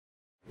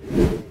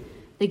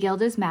The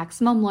Guild is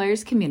Maximum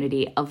Lawyers'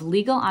 community of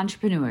legal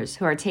entrepreneurs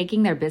who are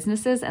taking their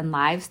businesses and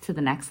lives to the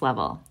next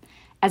level.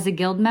 As a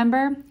Guild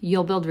member,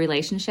 you'll build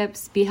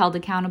relationships, be held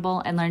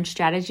accountable, and learn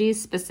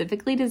strategies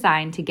specifically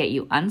designed to get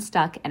you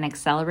unstuck and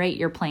accelerate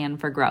your plan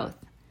for growth.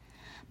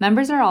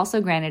 Members are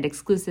also granted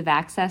exclusive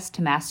access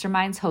to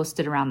masterminds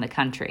hosted around the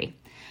country.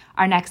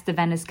 Our next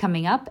event is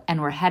coming up, and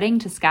we're heading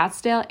to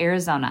Scottsdale,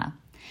 Arizona.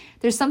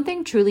 There's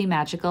something truly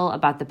magical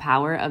about the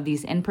power of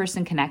these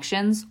in-person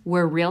connections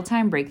where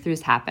real-time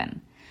breakthroughs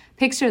happen.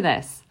 Picture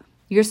this.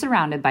 You're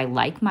surrounded by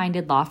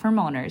like-minded law firm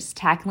owners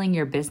tackling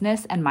your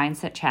business and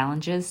mindset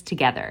challenges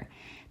together.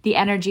 The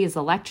energy is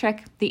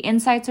electric, the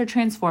insights are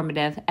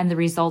transformative, and the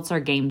results are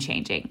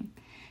game-changing.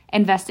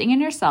 Investing in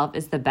yourself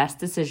is the best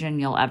decision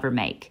you'll ever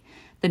make.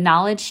 The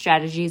knowledge,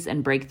 strategies,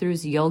 and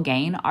breakthroughs you'll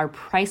gain are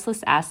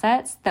priceless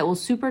assets that will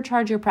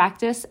supercharge your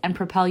practice and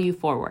propel you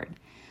forward.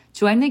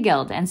 Join the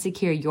Guild and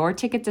secure your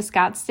ticket to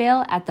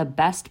Scottsdale at the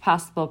best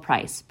possible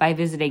price by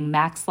visiting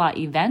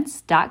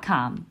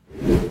maxlawevents.com.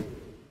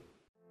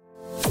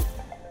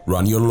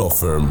 Run your law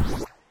firm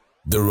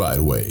the right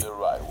way.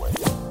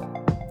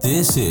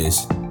 This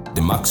is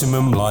the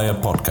Maximum Lawyer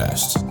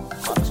Podcast.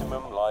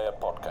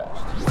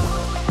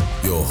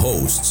 Your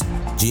hosts,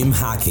 Jim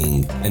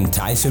Hacking and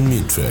Tyson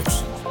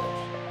Mutrux.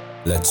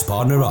 Let's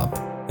partner up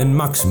and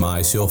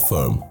maximize your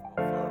firm.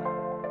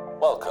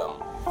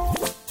 Welcome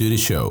to the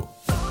show.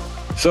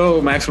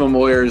 So, Maximum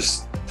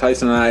Lawyers,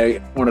 Tyson and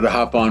I wanted to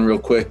hop on real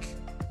quick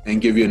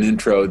and give you an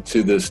intro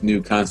to this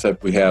new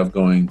concept we have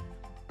going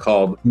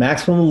called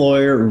Maximum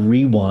Lawyer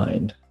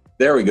Rewind.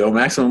 There we go,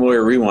 Maximum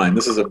Lawyer Rewind.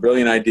 This is a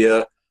brilliant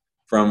idea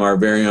from our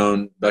very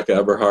own Becca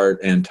Eberhardt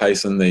and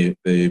Tyson.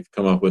 They've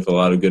come up with a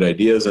lot of good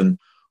ideas, and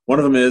one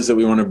of them is that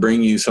we want to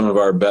bring you some of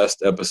our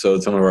best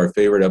episodes, some of our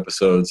favorite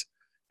episodes.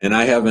 And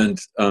I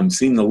haven't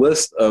seen the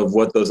list of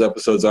what those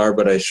episodes are,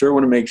 but I sure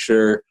want to make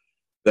sure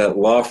that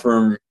Law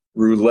Firm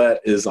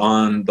Roulette is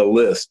on the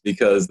list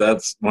because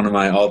that's one of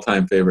my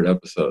all-time favorite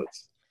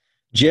episodes.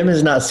 Jim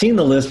has not seen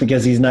the list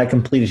because he's not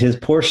completed his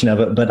portion of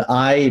it, but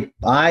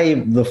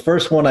the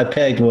first one I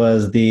picked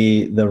was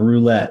the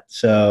roulette.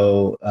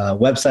 So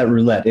website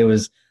roulette. It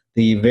was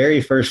the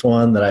very first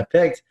one that I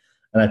picked,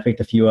 and I picked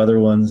a few other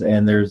ones,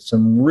 and there's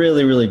some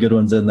really, really good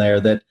ones in there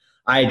that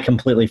I had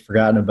completely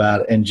forgotten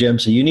about. And Jim,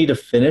 so you need to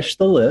finish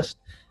the list,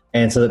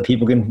 and so that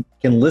people can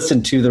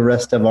listen to the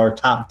rest of our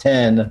top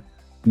 10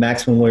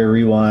 Maximum Lawyer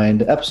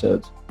Rewind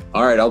episodes.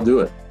 All right, I'll do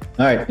it.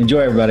 All right,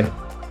 enjoy, everybody.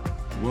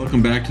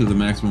 Welcome back to the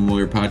Maximum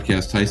Lawyer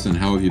Podcast. Tyson,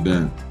 how have you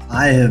been?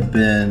 I have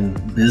been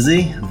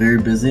busy,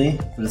 very busy,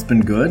 but it's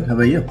been good. How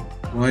about you?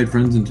 Well, I had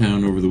friends in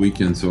town over the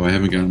weekend, so I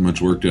haven't gotten much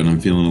work done.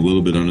 I'm feeling a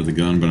little bit under the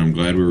gun, but I'm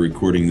glad we're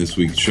recording this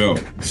week's show.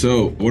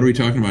 So, what are we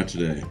talking about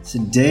today?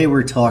 Today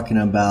we're talking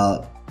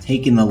about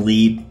taking the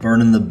leap,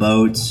 burning the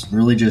boats,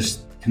 really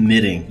just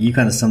committing. You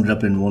kind of summed it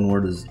up in one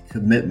word as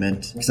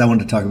commitment, because I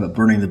wanted to talk about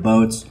burning the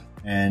boats,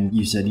 and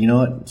you said, you know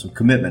what, so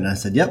commitment. And I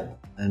said, yep.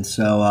 And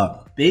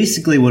so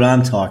basically what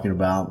I'm talking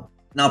about,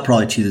 and I'll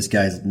probably chew this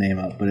guy's name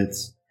up, but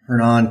it's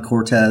Hernan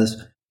Cortez.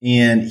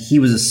 And he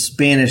was a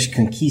Spanish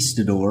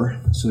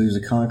conquistador, so he was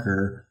a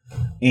conqueror.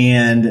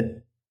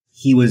 And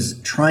he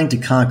was trying to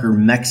conquer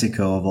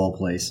Mexico, of all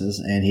places.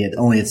 And he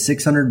only had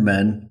 600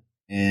 men,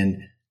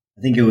 and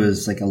I think it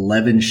was like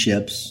 11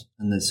 ships.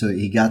 And so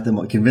he got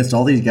them, convinced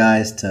all these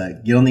guys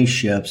to get on these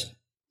ships,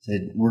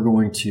 said, we're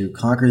going to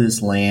conquer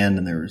this land.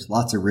 And there was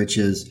lots of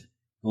riches,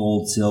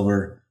 gold,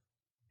 silver.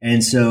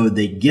 And so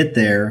they get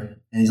there,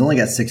 and he's only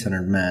got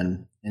 600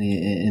 men,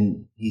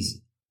 and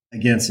he's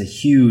against a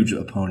huge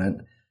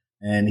opponent.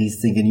 And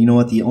he's thinking, you know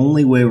what, the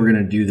only way we're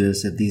going to do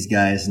this if these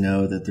guys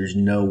know that there's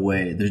no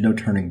way, there's no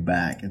turning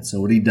back. And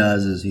so what he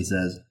does is he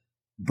says,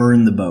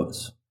 burn the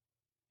boats.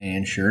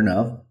 And sure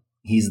enough,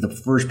 he's the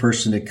first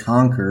person to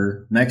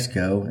conquer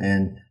Mexico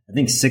in, I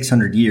think,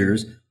 600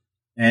 years.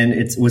 And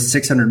it was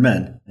 600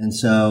 men. And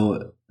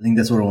so I think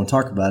that's what I want to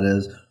talk about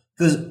is,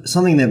 because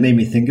something that made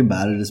me think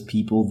about it is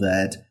people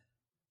that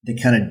they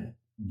kind of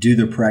do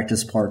their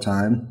practice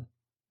part-time.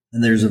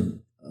 And there's a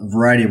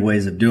variety of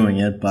ways of doing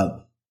it,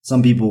 but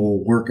some people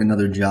will work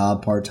another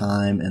job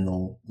part-time and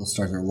they'll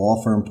start their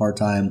law firm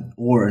part-time.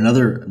 Or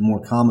another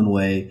more common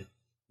way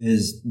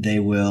is they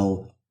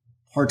will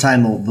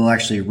part-time, they'll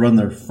actually run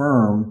their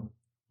firm,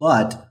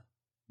 but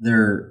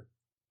they're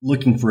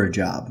looking for a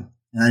job.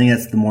 And I think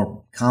that's the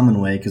more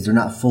common way because they're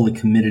not fully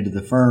committed to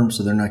the firm,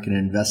 so they're not going to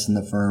invest in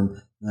the firm.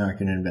 They're not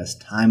going to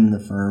invest time in the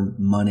firm,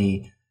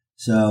 money.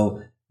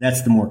 So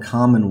that's the more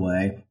common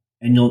way.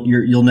 And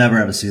you'll never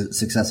have a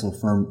successful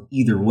firm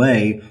either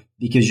way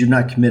because you're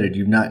not committed.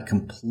 You've not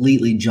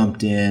completely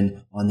jumped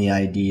in on the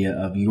idea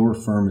of your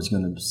firm is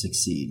going to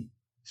succeed.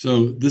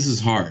 So this is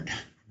hard.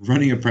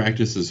 Running a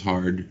practice is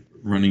hard.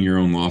 Running your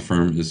own law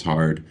firm is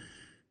hard.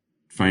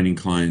 Finding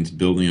clients,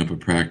 building up a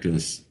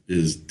practice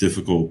is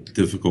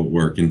difficult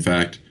work. In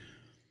fact,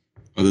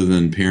 other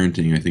than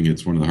parenting, I think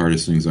it's one of the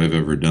hardest things I've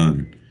ever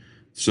done.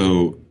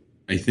 So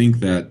I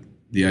think that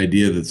the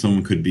idea that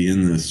someone could be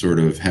in this sort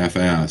of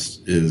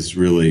half-assed is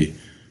really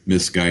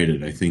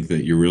misguided. I think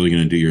that you're really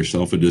going to do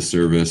yourself a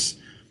disservice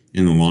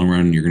in the long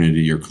run, you're going to do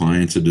your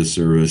clients a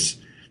disservice.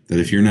 That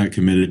if you're not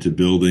committed to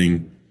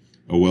building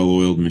a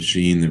well-oiled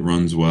machine that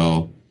runs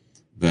well,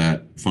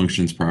 that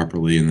functions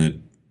properly, and that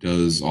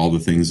does all the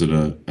things that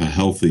a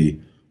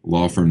healthy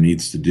law firm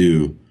needs to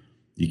do,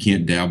 you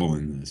can't dabble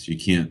in this. You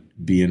can't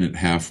be in it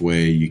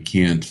halfway. You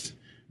can't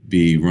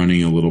be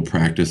running a little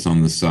practice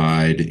on the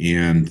side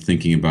and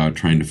thinking about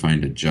trying to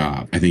find a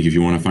job. I think if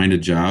you want to find a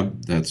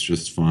job, that's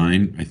just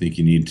fine. I think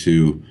you need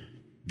to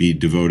be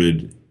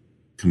devoted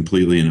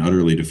completely and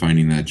utterly to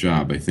finding that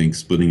job. I think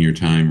splitting your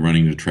time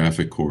running to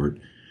traffic court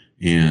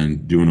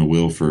and doing a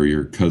will for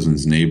your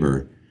cousin's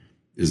neighbor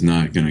is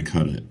not going to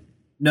cut it.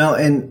 No,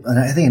 and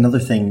I think another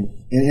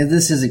thing, and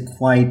this isn't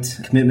quite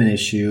a commitment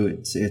issue.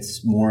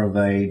 It's more of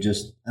a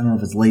just, I don't know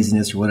if it's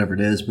laziness or whatever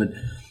it is, but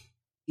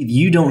if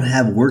you don't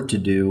have work to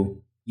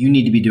do, you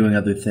need to be doing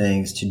other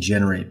things to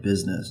generate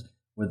business,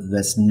 whether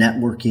that's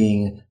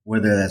networking,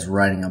 whether that's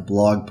writing a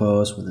blog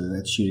post, whether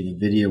that's shooting a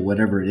video,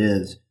 whatever it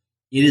is.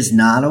 It is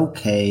not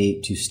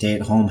okay to stay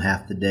at home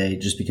half the day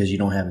just because you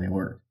don't have any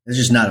work. It's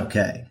just not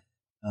okay.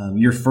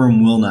 Your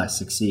firm will not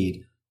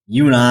succeed.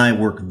 You and I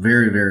work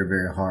very, very,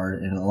 very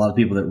hard, and a lot of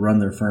people that run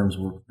their firms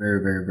work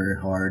very, very, very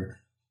hard.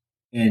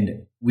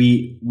 And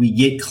we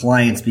get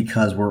clients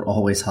because we're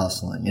always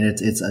hustling, and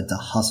it's a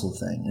hustle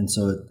thing. And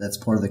so that's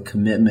part of the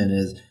commitment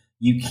is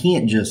you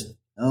can't just,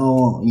 I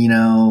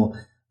don't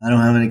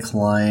have any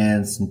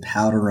clients and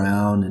pout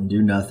around and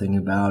do nothing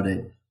about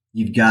it.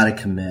 You've got to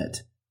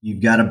commit.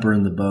 You've got to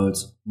burn the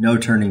boats, no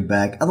turning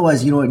back.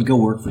 Otherwise, you know what? Go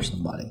work for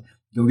somebody.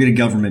 Go get a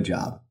government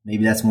job.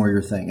 Maybe that's more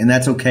your thing. And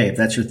that's okay. If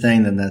that's your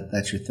thing, then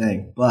that's your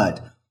thing. But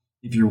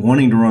if you're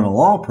wanting to run a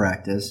law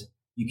practice,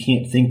 you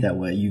can't think that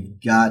way.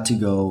 You've got to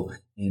go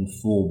in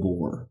full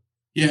bore.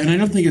 Yeah, and I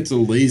don't think it's a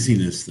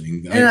laziness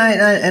thing.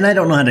 And I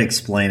don't know how to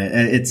explain it.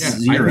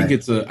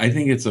 I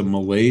think it's a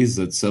malaise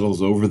that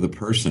settles over the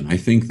person. I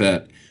think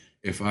that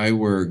if I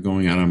were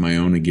going out on my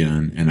own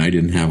again and I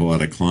didn't have a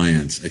lot of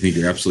clients, I think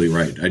you're absolutely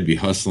right. I'd be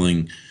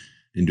hustling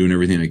and doing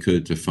everything I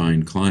could to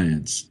find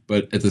clients.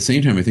 But at the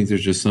same time, I think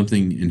there's just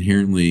something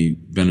inherently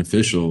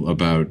beneficial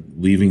about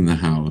leaving the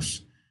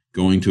house,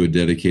 going to a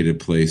dedicated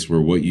place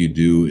where what you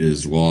do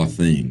is law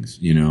things,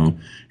 And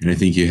I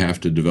think you have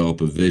to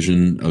develop a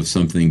vision of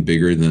something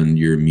bigger than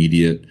your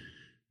immediate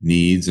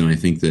needs. And I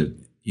think that,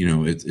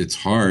 it's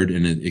hard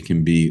and it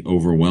can be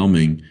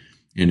overwhelming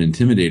and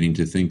intimidating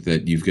to think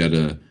that you've got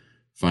to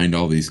find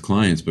all these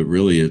clients, but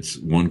really it's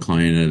one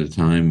client at a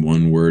time,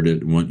 one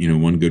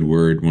good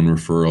word, one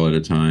referral at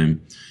a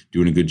time,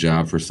 doing a good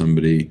job for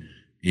somebody.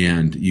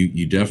 And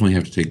you definitely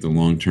have to take the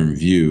long-term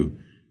view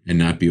and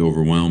not be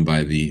overwhelmed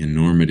by the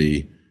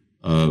enormity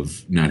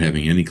of not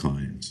having any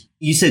clients.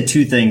 You said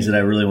two things that I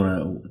really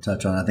want to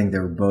touch on. I think they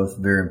were both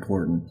very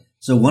important.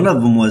 So one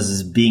of them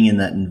was being in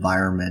that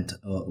environment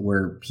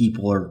where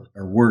people are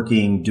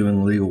working,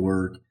 doing legal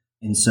work.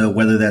 And so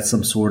whether that's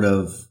some sort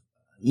of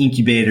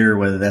incubator,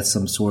 whether that's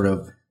some sort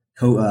of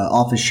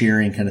office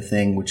sharing kind of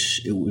thing,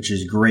 which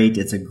is great.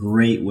 It's a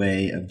great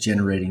way of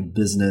generating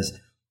business.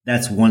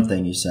 That's one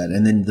thing you said.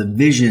 And then the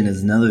vision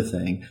is another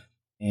thing.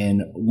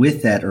 And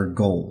with that are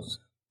goals.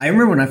 I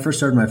remember when I first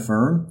started my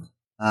firm,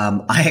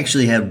 I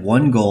actually had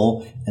one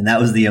goal, and that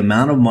was the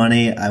amount of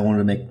money I wanted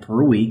to make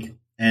per week.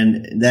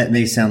 And that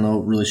may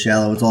sound really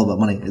shallow. It's all about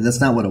money. That's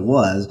not what it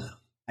was.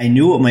 I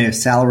knew what my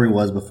salary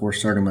was before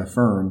starting my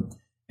firm.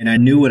 And I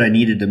knew what I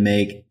needed to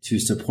make to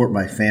support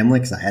my family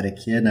because I had a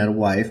kid and I had a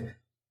wife.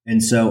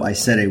 And so I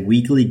set a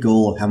weekly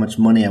goal of how much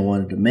money I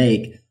wanted to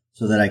make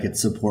so that I could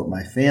support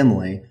my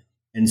family.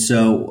 And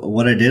so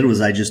what I did was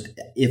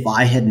if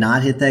I had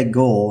not hit that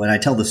goal, and I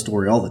tell this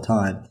story all the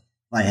time,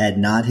 if I had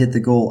not hit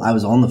the goal, I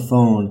was on the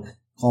phone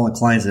calling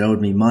clients that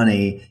owed me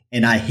money.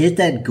 And I hit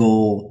that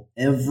goal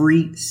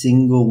every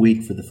single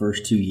week for the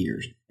first 2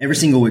 years. Every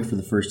single week for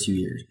the first 2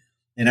 years.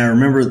 And I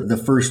remember the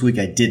first week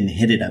I didn't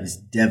hit it. I was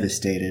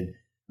devastated,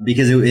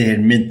 because it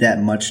had meant that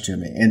much to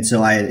me. And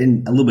so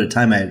in a little bit of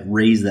time, I had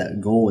raised that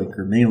goal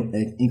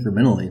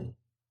incrementally.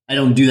 I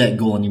don't do that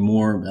goal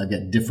anymore. I've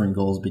got different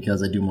goals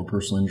because I do more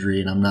personal injury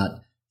and I'm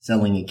not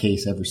selling a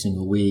case every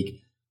single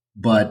week.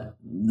 But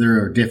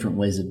there are different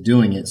ways of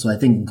doing it. So I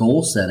think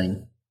goal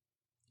setting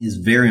is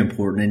very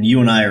important. And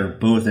you and I are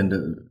both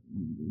into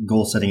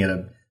goal setting at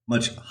a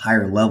much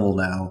higher level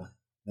now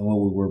than what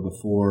we were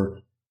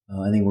before.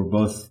 I think we're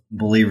both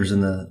believers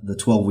in the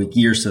 12-week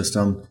year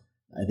system.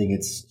 I think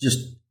it's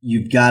just,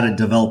 you've got to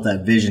develop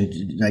that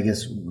vision. I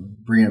guess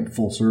bring it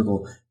full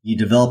circle. You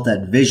develop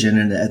that vision.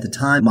 And at the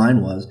time,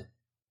 mine was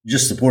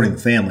just supporting the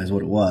family is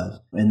what it was.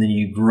 And then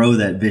you grow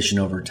that vision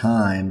over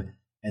time.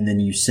 And then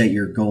you set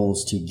your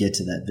goals to get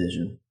to that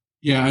vision.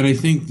 Yeah. And I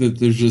think that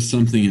there's just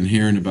something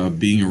inherent about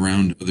being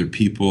around other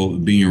people,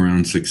 being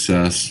around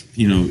success.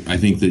 I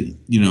think that,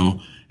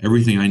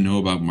 everything I know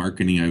about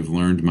marketing, I've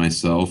learned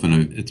myself,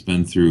 and it's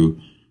been through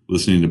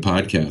listening to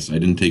podcasts. I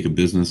didn't take a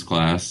business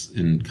class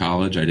in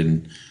college. I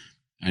didn't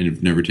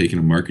I've never taken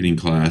a marketing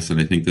class, and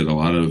I think that a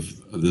lot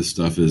of this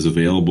stuff is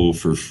available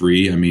for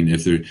free. I mean,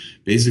 if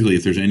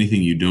there's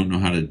anything you don't know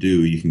how to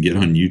do, you can get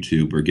on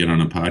YouTube or get on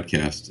a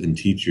podcast and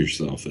teach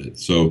yourself it.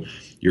 So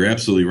you're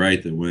absolutely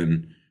right that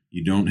when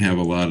you don't have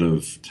a lot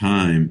of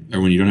time, or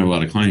when you don't have a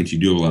lot of clients, you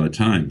do have a lot of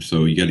time.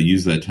 So you got to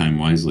use that time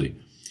wisely.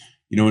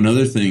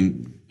 Another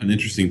thing, an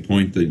interesting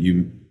point that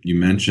you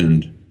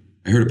mentioned,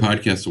 I heard a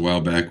podcast a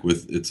while back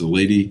it's a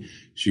lady,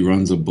 she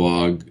runs a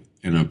blog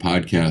and a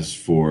podcast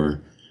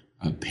for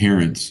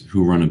parents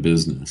who run a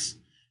business.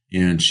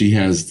 And she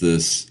has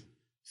this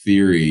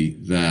theory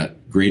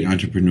that great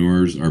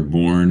entrepreneurs are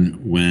born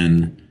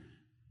when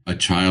a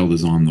child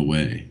is on the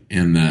way,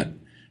 and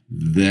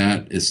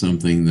that is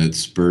something that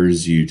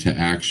spurs you to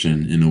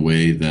action in a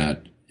way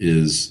that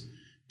is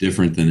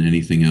different than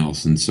anything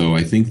else. And so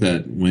I think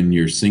that when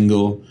you're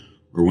single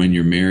or when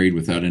you're married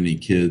without any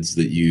kids,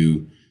 that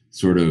you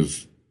sort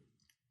of,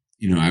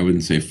 I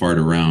wouldn't say fart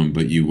around,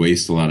 but you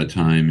waste a lot of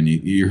time and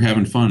you're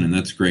having fun, and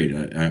that's great.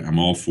 I'm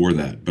all for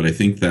that. But I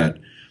think that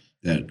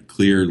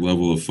clear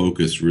level of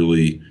focus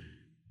really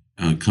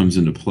comes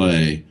into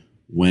play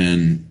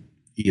when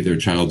either a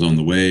child's on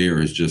the way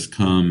or has just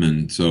come.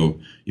 And so,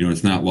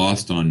 it's not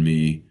lost on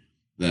me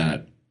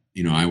that,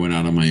 I went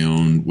out on my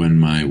own when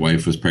my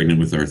wife was pregnant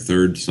with our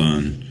third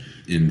son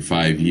in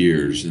 5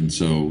 years. And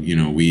so,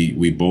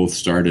 we both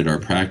started our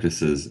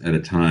practices at a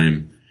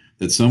time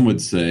that some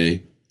would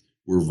say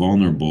we're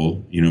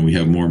vulnerable. We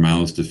have more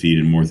mouths to feed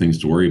and more things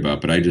to worry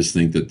about. But I just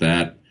think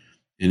that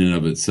in and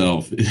of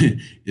itself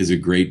is a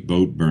great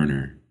boat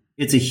burner.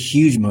 It's a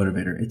huge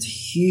motivator. It's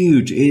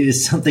huge. It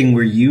is something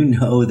where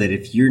that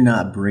if you're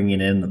not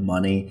bringing in the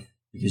money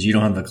because you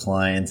don't have the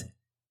clients,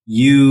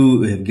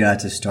 you have got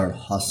to start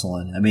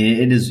hustling. I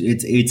mean,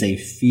 it's a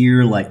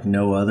fear like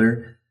no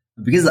other.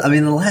 Because,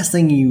 the last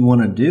thing you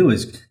want to do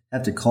is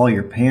have to call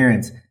your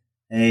parents,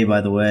 hey,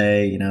 by the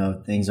way,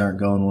 things aren't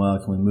going well.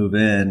 Can we move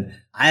in?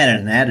 I had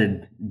an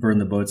added burn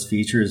the boats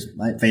features.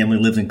 My family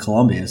lives in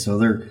Columbia, so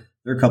they're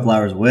a couple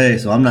hours away.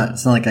 So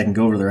it's not like I can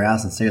go over to their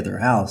house and stay at their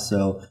house.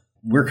 So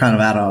we're kind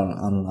of out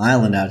on an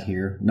island out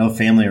here, no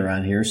family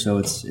around here. So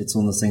it's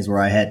one of those things where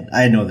I had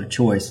no other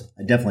choice.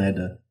 I definitely had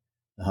to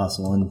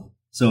hustle, and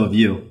so have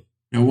you.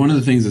 Now, one of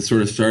the things that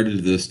sort of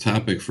started this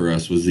topic for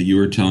us was that you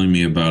were telling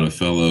me about a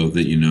fellow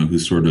that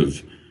who's sort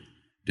of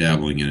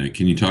dabbling in it.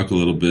 Can you talk a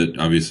little bit,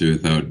 obviously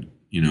without,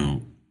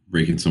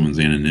 breaking someone's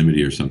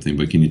anonymity or something,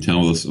 but can you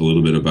tell us a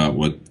little bit about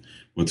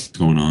what's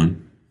going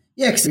on?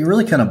 Yeah, because it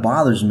really kind of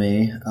bothers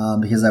me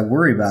because I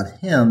worry about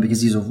him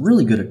because he's a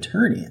really good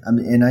attorney.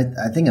 And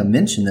I think I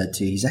mentioned that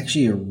to you. He's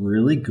actually a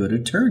really good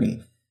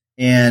attorney,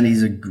 and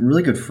he's a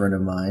really good friend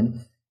of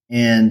mine.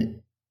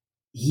 And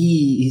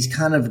he's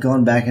kind of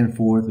gone back and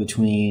forth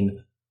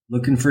between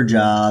looking for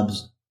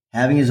jobs,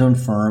 having his own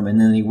firm,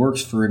 and then he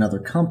works for another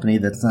company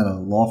that's not a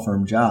law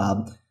firm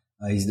job.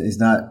 He's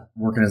not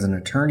working as an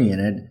attorney in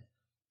it.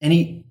 And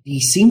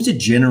he seems to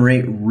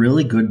generate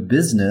really good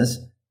business,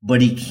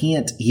 but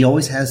he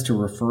always has to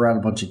refer out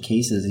a bunch of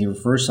cases. And he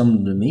refers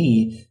some to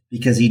me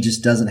because he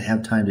just doesn't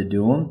have time to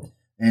do them.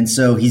 And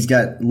so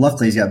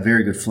luckily he's got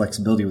very good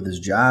flexibility with his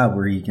job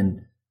where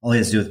all he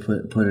has to do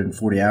is put in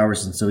 40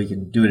 hours. And so he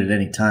can do it at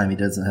any time. He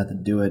doesn't have to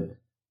do it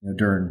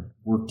during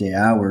workday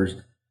hours.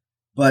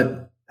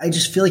 But I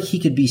just feel like he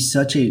could be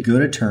such a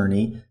good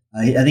attorney.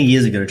 I think he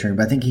is a good attorney,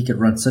 but I think he could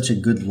run such a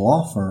good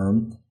law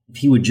firm if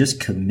he would just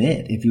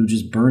commit, if he would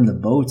just burn the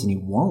boats, and he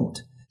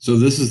won't. So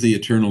this is the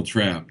eternal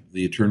trap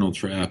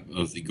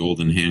of the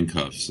golden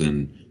handcuffs.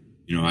 And,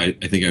 I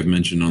think I've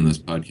mentioned on this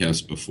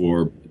podcast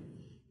before,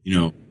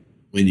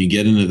 when you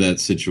get into that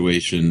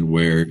situation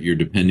where you're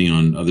depending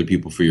on other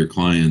people for your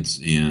clients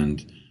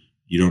and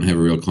you don't have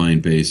a real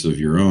client base of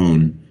your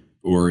own,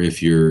 or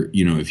if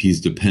if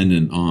he's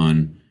dependent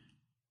on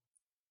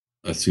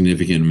a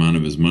significant amount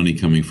of his money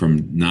coming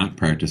from not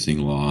practicing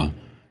law,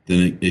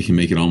 then it can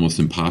make it almost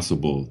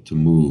impossible to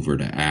move or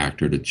to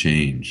act or to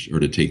change or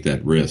to take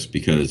that risk,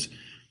 because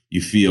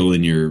you feel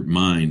in your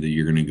mind that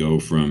you're going to go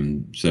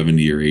from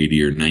 $70 or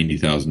 $80 or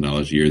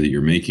 $90,000 a year that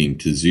you're making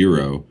to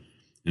zero.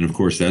 And of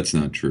course, that's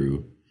not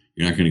true.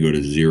 You're not going to go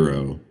to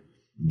zero.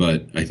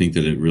 But I think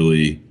that it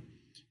really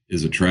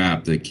is a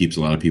trap that keeps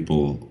a lot of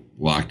people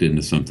locked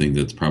into something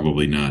that's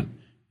probably not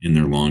in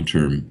their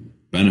long-term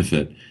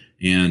benefit.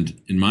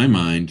 And in my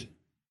mind,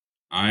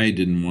 I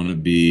didn't want to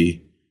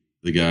be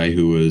the guy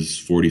who was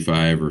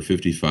 45 or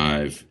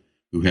 55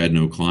 who had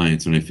no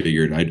clients, and I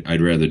figured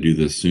I'd rather do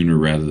this sooner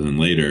rather than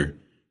later.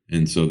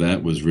 And so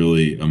that was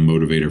really a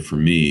motivator for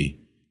me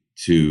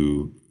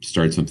to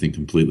start something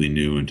completely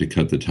new and to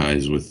cut the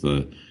ties with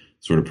the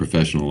sort of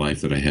professional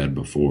life that I had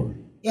before.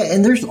 Yeah,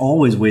 and there's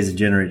always ways of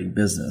generating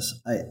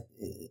business. I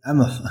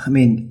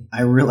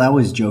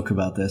always joke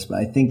about this, but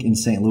I think in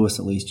St. Louis,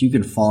 at least, you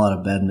can fall out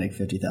of bed and make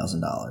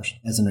 $50,000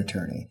 as an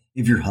attorney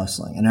if you're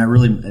hustling. And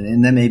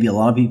that may be a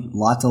lot of people, a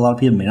lot of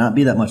people, may not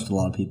be that much to a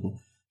lot of people.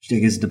 I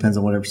guess it depends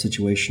on whatever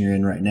situation you're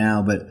in right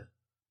now. But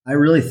I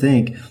really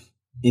think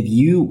if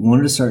you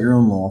wanted to start your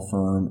own law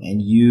firm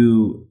and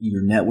you're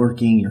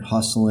networking, you're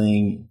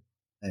hustling,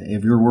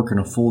 If you're working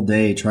a full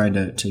day trying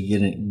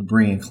to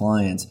bring in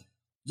clients,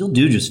 you'll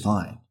do just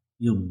fine.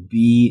 You'll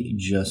be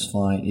just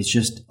fine. It's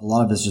just, a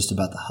lot of it's just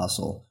about the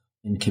hustle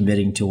and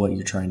committing to what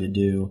you're trying to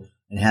do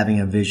and having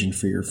a vision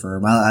for your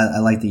firm. I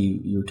like that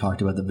you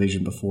talked about the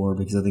vision before,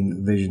 because I think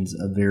the vision's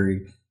a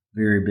very,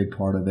 very big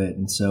part of it.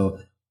 And so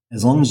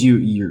as long as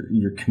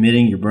you're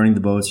committing, you're burning the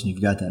boats, and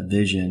you've got that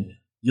vision,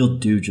 you'll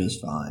do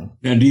just fine.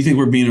 Now, do you think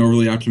we're being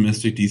overly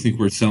optimistic? Do you think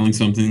we're selling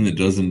something that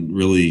doesn't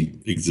really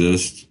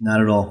exist?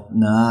 Not at all.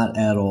 Not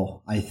at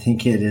all. I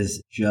think it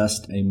is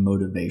just a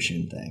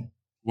motivation thing.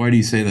 Why do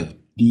you say that?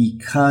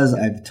 Because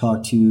I've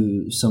talked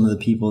to some of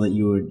the people that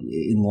you would,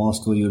 in law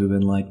school, you would have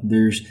been like,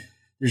 there's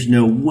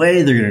no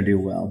way they're going to do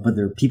well, but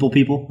they're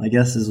people, I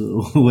guess is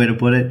a way to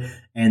put it.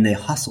 And they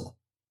hustle.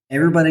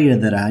 Everybody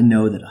that I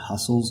know that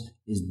hustles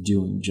is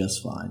doing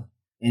just fine.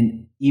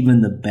 And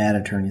even the bad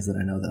attorneys that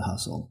I know that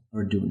hustle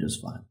are doing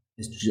just fine.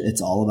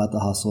 It's all about the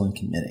hustle and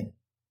committing.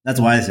 That's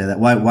why I say that.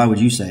 Why would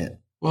you say it?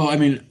 Well, I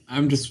mean,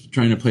 I'm just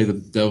trying to play the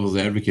devil's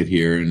advocate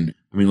here. And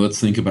I mean, let's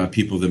think about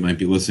people that might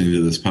be listening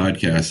to this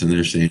podcast and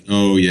they're saying,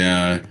 oh,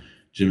 yeah,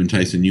 Jim and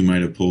Tyson, you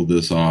might have pulled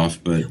this off.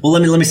 But well,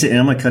 let me say, and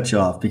I'm going to cut you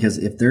off, because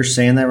if they're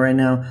saying that right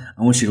now,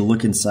 I want you to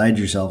look inside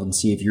yourself and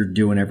see if you're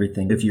doing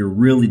everything. If you're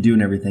really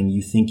doing everything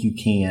you think you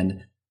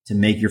can to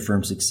make your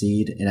firm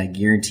succeed. And I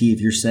guarantee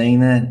if you're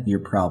saying that, you're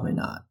probably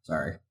not.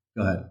 Sorry.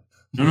 Go ahead.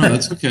 No,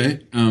 that's okay.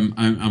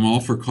 I'm all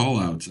for call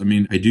outs. I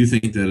mean, I do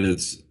think that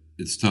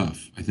it's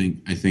tough. I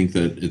think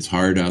that it's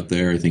hard out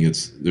there. I think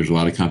there's a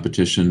lot of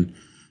competition,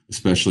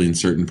 especially in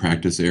certain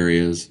practice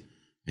areas.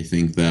 I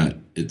think that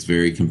it's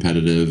very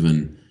competitive,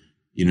 and,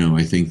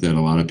 I think that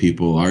a lot of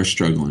people are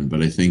struggling,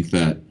 but I think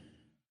that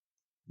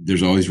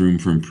there's always room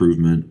for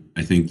improvement.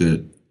 I think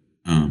that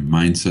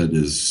mindset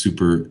is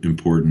super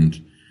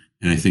important.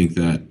 And I think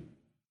that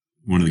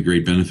one of the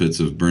great benefits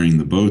of burning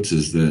the boats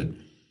is that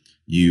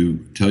you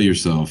tell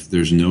yourself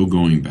there's no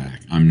going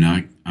back. I'm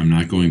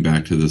not going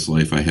back to this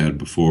life I had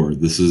before.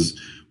 This is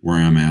where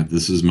I'm at.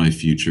 This is my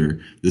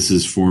future. This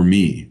is for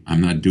me.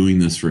 I'm not doing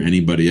this for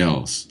anybody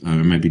else. I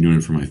might be doing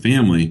it for my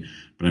family,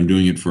 but I'm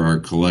doing it for our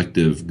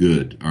collective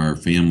good, our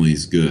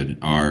family's good,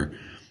 our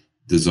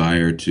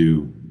desire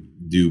to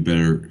do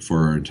better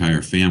for our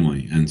entire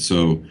family. And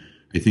so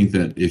I think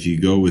that if you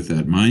go with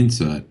that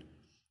mindset,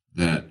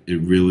 that it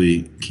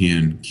really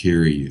can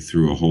carry you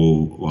through a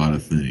whole lot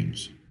of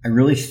things. I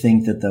really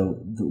think that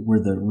where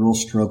the real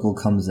struggle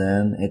comes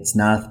in, it's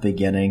not at the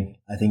beginning.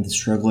 I think the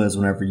struggle is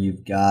whenever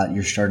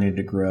you're starting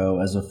to grow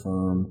as a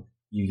firm,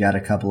 you've got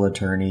a couple of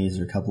attorneys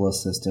or a couple of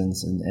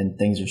assistants, and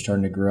things are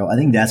starting to grow. I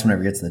think that's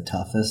whenever it gets the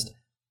toughest.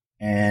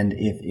 And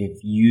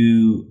if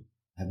you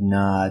have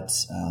not,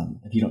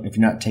 if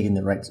you're not taking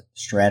the right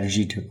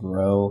strategy to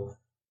grow,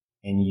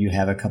 and you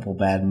have a couple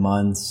bad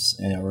months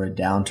or a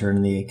downturn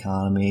in the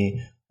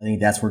economy, I think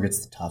that's where it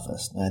gets the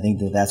toughest. And I think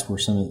that's where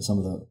some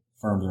of the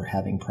firms are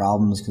having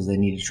problems, because they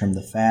need to trim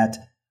the fat.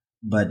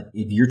 But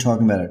if you're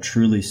talking about a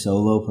truly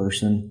solo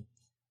person,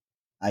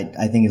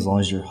 I think as long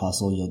as you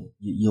hustle,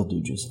 you'll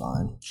do just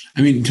fine.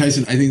 I mean,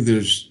 Tyson, I think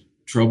there's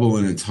trouble,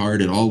 and it's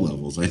hard at all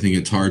levels. I think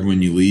it's hard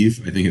when you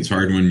leave. I think it's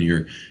hard when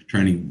you're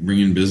trying to bring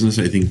in business.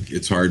 I think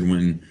it's hard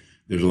when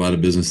there's a lot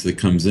of business that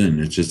comes in.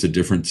 It's just a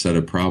different set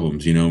of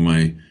problems.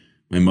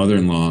 My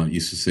mother-in-law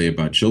used to say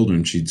about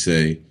children, she'd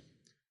say,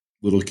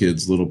 little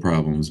kids, little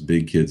problems,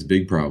 big kids,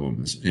 big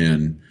problems.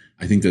 And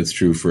I think that's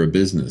true for a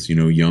business.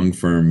 Young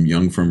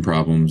firm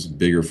problems,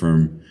 bigger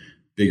firm,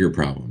 bigger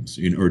problems,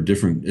 or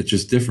different. It's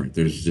just different.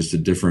 There's just a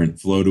different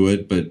flow to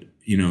it. But,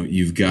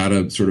 you've got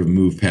to sort of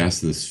move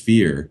past this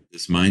fear,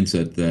 this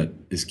mindset that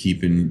is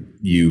keeping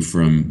you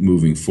from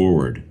moving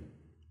forward.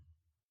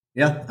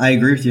 Yeah, I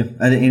agree with you.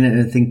 I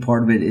think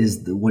part of it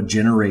is what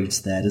generates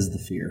that is the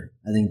fear.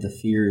 I think the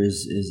fear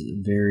is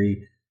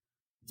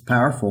it's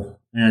powerful.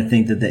 And I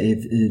think that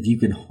if you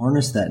can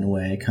harness that in a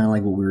way, kind of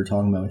like what we were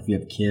talking about, if you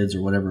have kids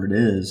or whatever it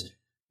is,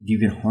 if you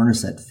can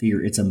harness that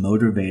fear, it's a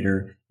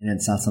motivator, and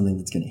it's not something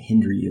that's going to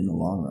hinder you in the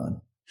long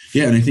run.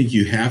 Yeah, and I think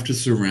you have to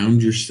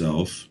surround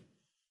yourself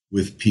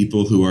with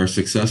people who are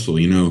successful.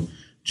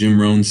 Jim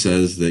Rohn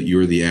says that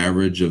you're the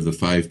average of the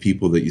 5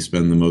 people that you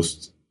spend the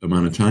most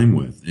amount of time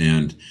with.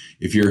 And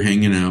if you're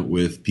hanging out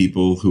with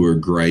people who are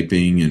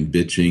griping and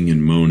bitching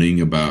and moaning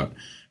about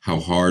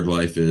how hard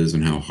life is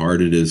and how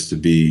hard it is to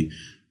be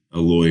a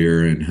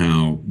lawyer, and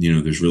how,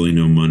 there's really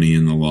no money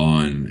in the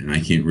law, and I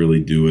can't really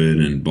do it,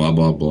 and blah,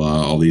 blah,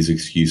 blah, all these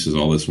excuses,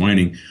 all this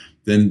whining,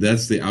 then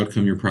that's the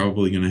outcome you're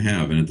probably going to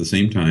have. And at the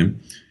same time,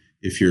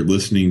 if you're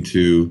listening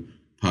to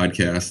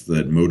podcasts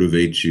that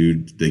motivate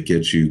you, that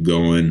get you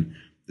going,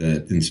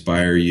 that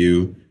inspire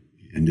you,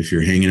 and if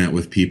you're hanging out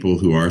with people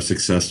who are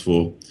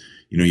successful,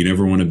 you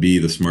never want to be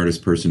the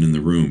smartest person in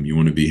the room. You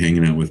want to be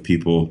hanging out with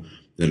people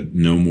that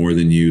know more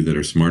than you, that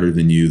are smarter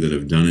than you, that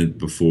have done it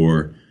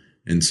before.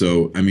 And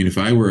so, I mean, if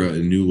I were a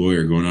new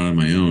lawyer going out on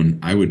my own,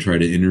 I would try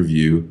to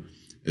interview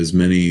as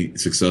many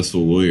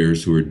successful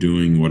lawyers who are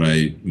doing what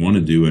I want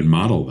to do and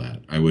model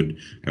that. I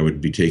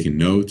would be taking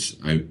notes.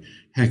 I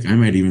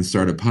might even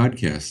start a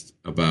podcast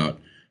about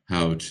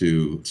how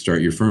to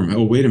start your firm.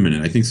 Oh, wait a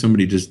minute. I think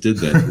somebody just did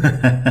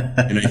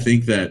that. And I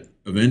think that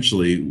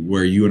eventually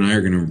where you and I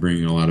are going to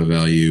bring a lot of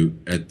value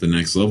at the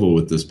next level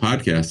with this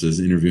podcast is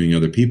interviewing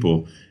other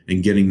people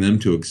and getting them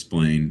to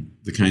explain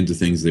the kinds of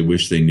things they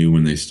wish they knew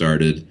when they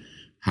started,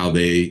 how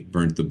they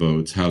burnt the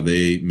boats, how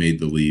they made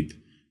the leap.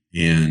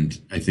 And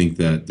I think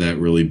that that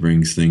really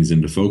brings things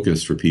into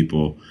focus for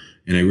people.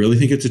 And I really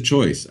think it's a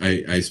choice.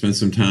 I spent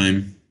some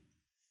time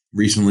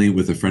recently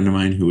with a friend of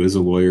mine who is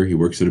a lawyer. He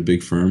works at a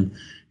big firm,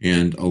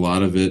 and a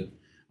lot of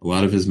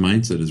his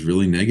mindset is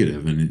really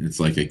negative. And it's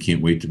like, I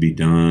can't wait to be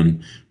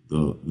done.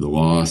 The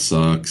law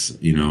sucks.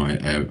 You know,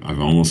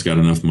 I've almost got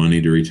enough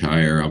money to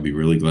retire. I'll be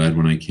really glad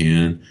when I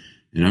can.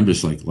 And I'm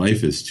just like,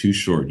 life is too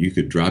short. You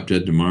could drop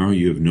dead tomorrow.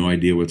 You have no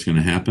idea what's going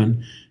to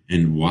happen.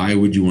 And why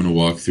would you want to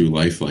walk through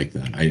life like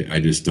that? I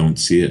just don't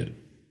see it.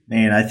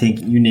 Man, I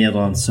think you nailed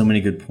on so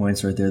many good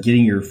points right there.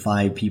 Getting your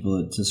 5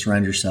 people to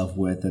surround yourself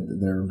with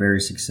that are very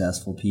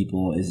successful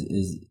people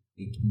is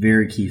a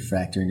very key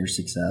factor in your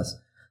success.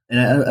 And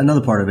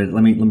another part of it,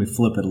 let me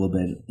flip it a little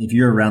bit. If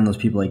you're around those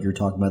people like you're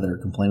talking about that are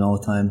complaining all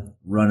the time,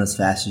 run as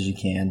fast as you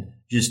can.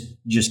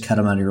 Just cut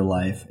them out of your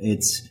life.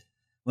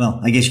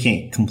 Well, I guess you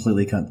can't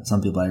completely cut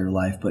some people out of your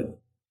life, but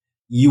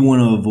you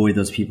want to avoid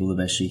those people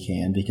the best you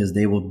can because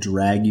they will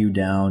drag you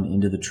down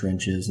into the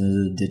trenches,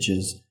 into the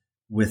ditches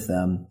with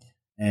them.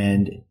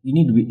 And you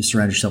need to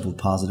surround yourself with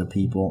positive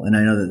people. And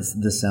I know that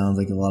this sounds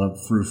like a lot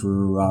of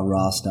frou-frou,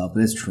 rah-rah stuff,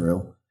 but it's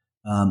true.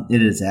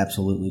 It is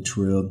absolutely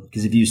true.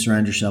 Because if you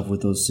surround yourself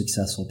with those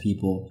successful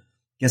people,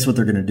 guess what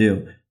they're going to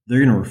do?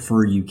 They're going to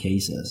refer you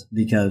cases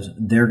because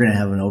they're going to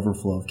have an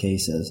overflow of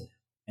cases.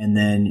 And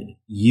then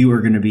you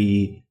are going to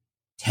be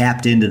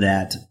tapped into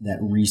that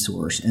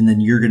resource. And then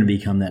you're going to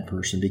become that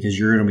person because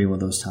you're going to be one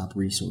of those top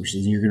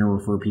resources. And you're going to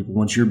refer people.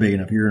 Once you're big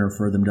enough, you're going to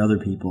refer them to other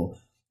people.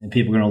 And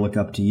people are going to look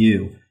up to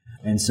you.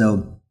 And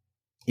so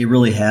it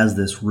really has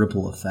this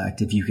ripple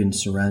effect if you can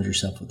surround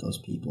yourself with those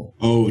people.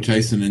 Oh,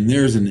 Tyson, and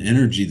there's an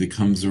energy that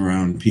comes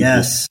around people.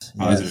 Yes.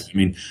 Positive. Yes. I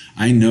mean,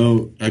 I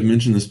know I've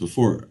mentioned this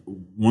before.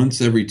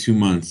 Once every 2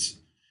 months,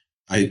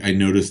 I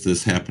notice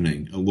this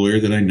happening. A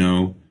lawyer that I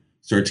know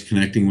starts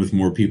connecting with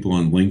more people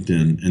on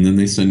LinkedIn, and then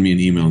they send me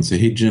an email and say,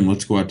 hey, Jim,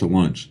 let's go out to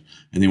lunch.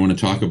 And they want to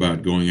talk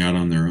about going out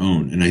on their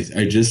own. And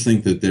I just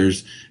think that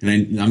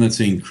I'm not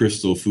saying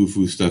crystal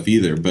foo-foo stuff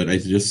either, but I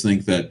just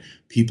think that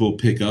people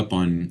pick up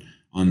on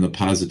the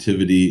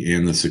positivity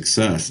and the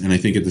success. And I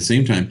think at the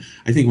same time,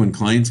 I think when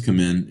clients come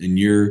in and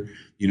you're,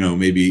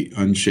 maybe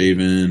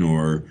unshaven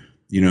or,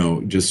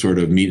 just sort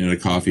of meeting at a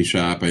coffee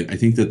shop, I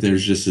think that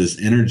there's just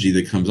this energy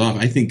that comes off.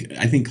 I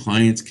think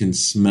clients can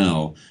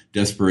smell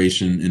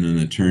desperation in an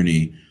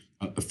attorney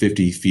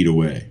 50 feet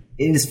away.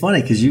 It is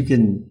funny because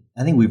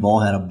I think we've all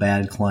had a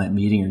bad client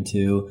meeting or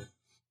two.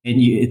 And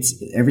it's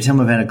every time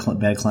I've had a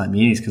bad client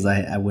meeting, it's because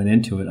I went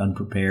into it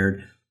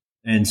unprepared.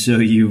 And so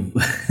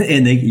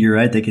you're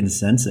right, they can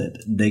sense it.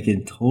 They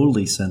can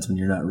totally sense when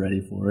you're not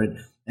ready for it.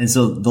 And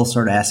so they'll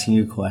start asking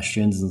you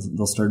questions and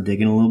they'll start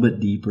digging a little bit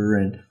deeper.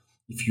 And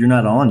if you're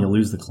not on, you'll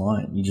lose the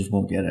client. You just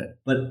won't get it.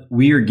 But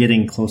we are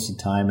getting close to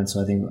time. And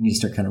so I think we need to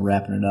start kind of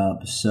wrapping it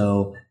up.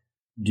 So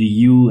do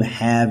you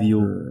have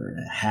your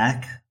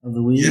hack of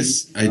the week?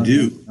 Yes, I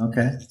do.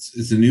 Okay.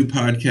 It's a new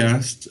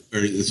podcast, or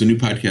it's a new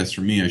podcast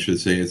for me, I should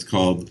say. It's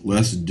called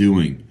Less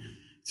Doing.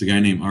 It's a guy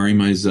named Ari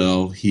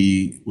Meisel.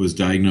 He was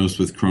diagnosed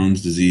with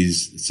Crohn's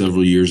disease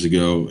several years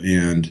ago,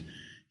 and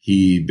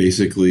he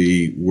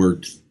basically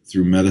worked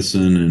through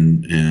medicine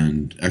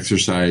and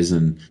exercise,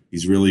 and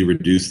he's really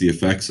reduced the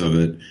effects of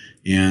it.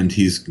 And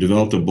he's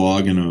developed a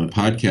blog and a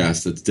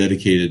podcast that's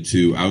dedicated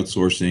to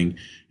outsourcing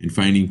and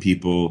finding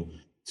people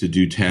to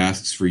do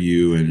tasks for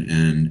you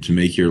and to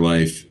make your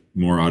life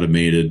more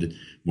automated,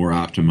 more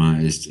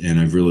optimized. And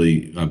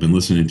I've been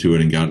listening to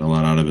it and gotten a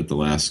lot out of it the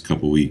last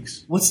couple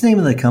weeks. What's the name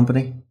of the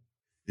company?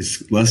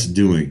 It's Less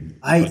Doing.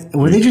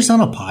 Were they just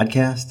on a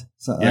podcast?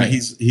 So, yeah,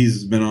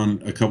 he's been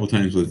on a couple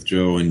times with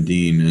Joe and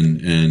Dean,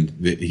 and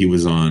he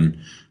was on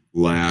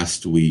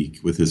last week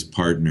with his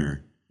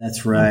partner.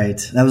 That's right.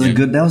 That was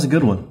a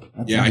good one.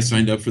 I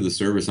signed up for the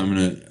service.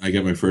 I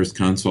got my first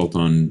consult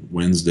on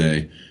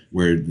Wednesday,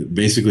 where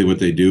basically what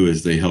they do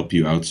is they help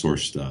you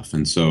outsource stuff.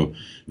 And so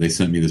they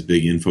sent me this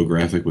big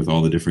infographic with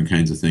all the different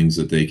kinds of things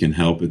that they can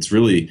help. It's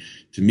really,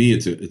 to me,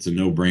 it's a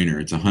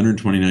no-brainer. It's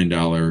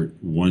 $129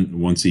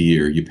 once a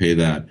year. You pay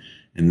that.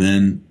 And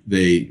then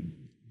they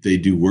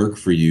do work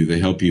for you. They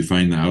help you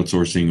find the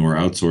outsourcing or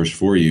outsource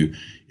for you.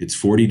 It's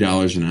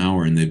 $40 an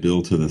hour and they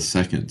bill to the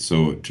second.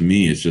 So to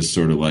me, it's just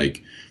sort of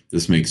like,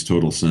 this makes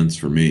total sense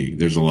for me.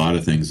 There's a lot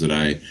of things that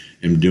I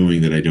am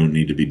doing that I don't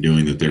need to be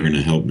doing that they're going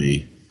to help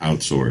me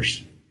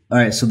outsource. All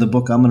right, so the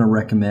book I'm going to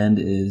recommend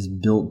is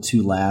Built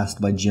to Last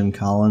by Jim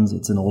Collins.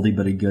 It's an oldie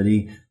but a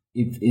goodie.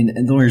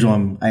 And the only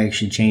reason I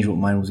actually changed what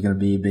mine was going to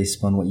be based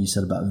upon what you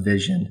said about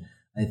vision.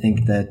 I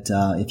think that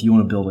if you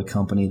want to build a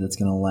company that's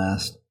going to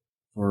last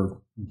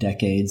for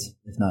decades,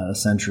 if not a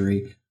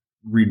century,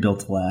 read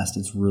Built to Last.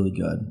 It's really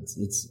good.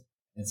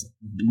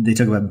 They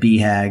talk about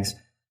BHAGs,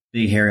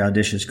 big, hairy,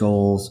 audacious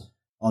goals.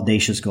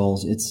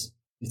 It's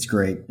It's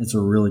great. It's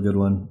a really good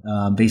one.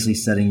 Basically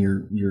setting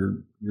your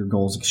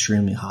goals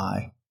extremely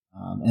high,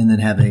 and then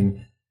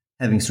having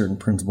certain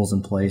principles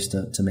in place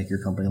to make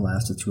your company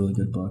last. It's a really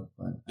good book.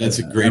 But that's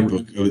a great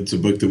book. It's a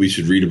book that we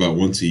should read about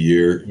once a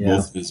year. Yeah.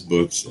 Both of his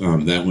books,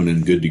 that one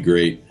and Good to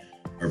Great,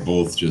 are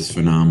both just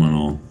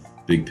phenomenal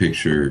big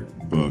picture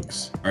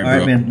books. All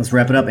right, man. Let's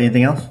wrap it up.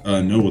 Anything else?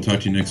 No, we'll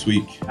talk to you next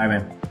week. All right,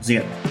 man. See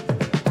ya.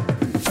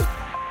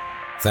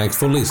 Thanks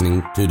for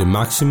listening to the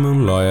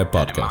Maximum Lawyer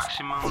Podcast.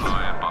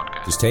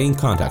 To stay in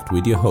contact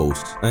with your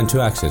host and to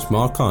access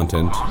more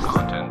content,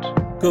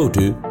 go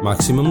to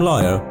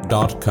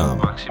MaximumLawyer.com.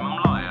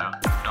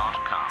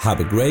 Have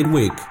a great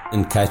week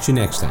and catch you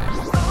next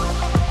time.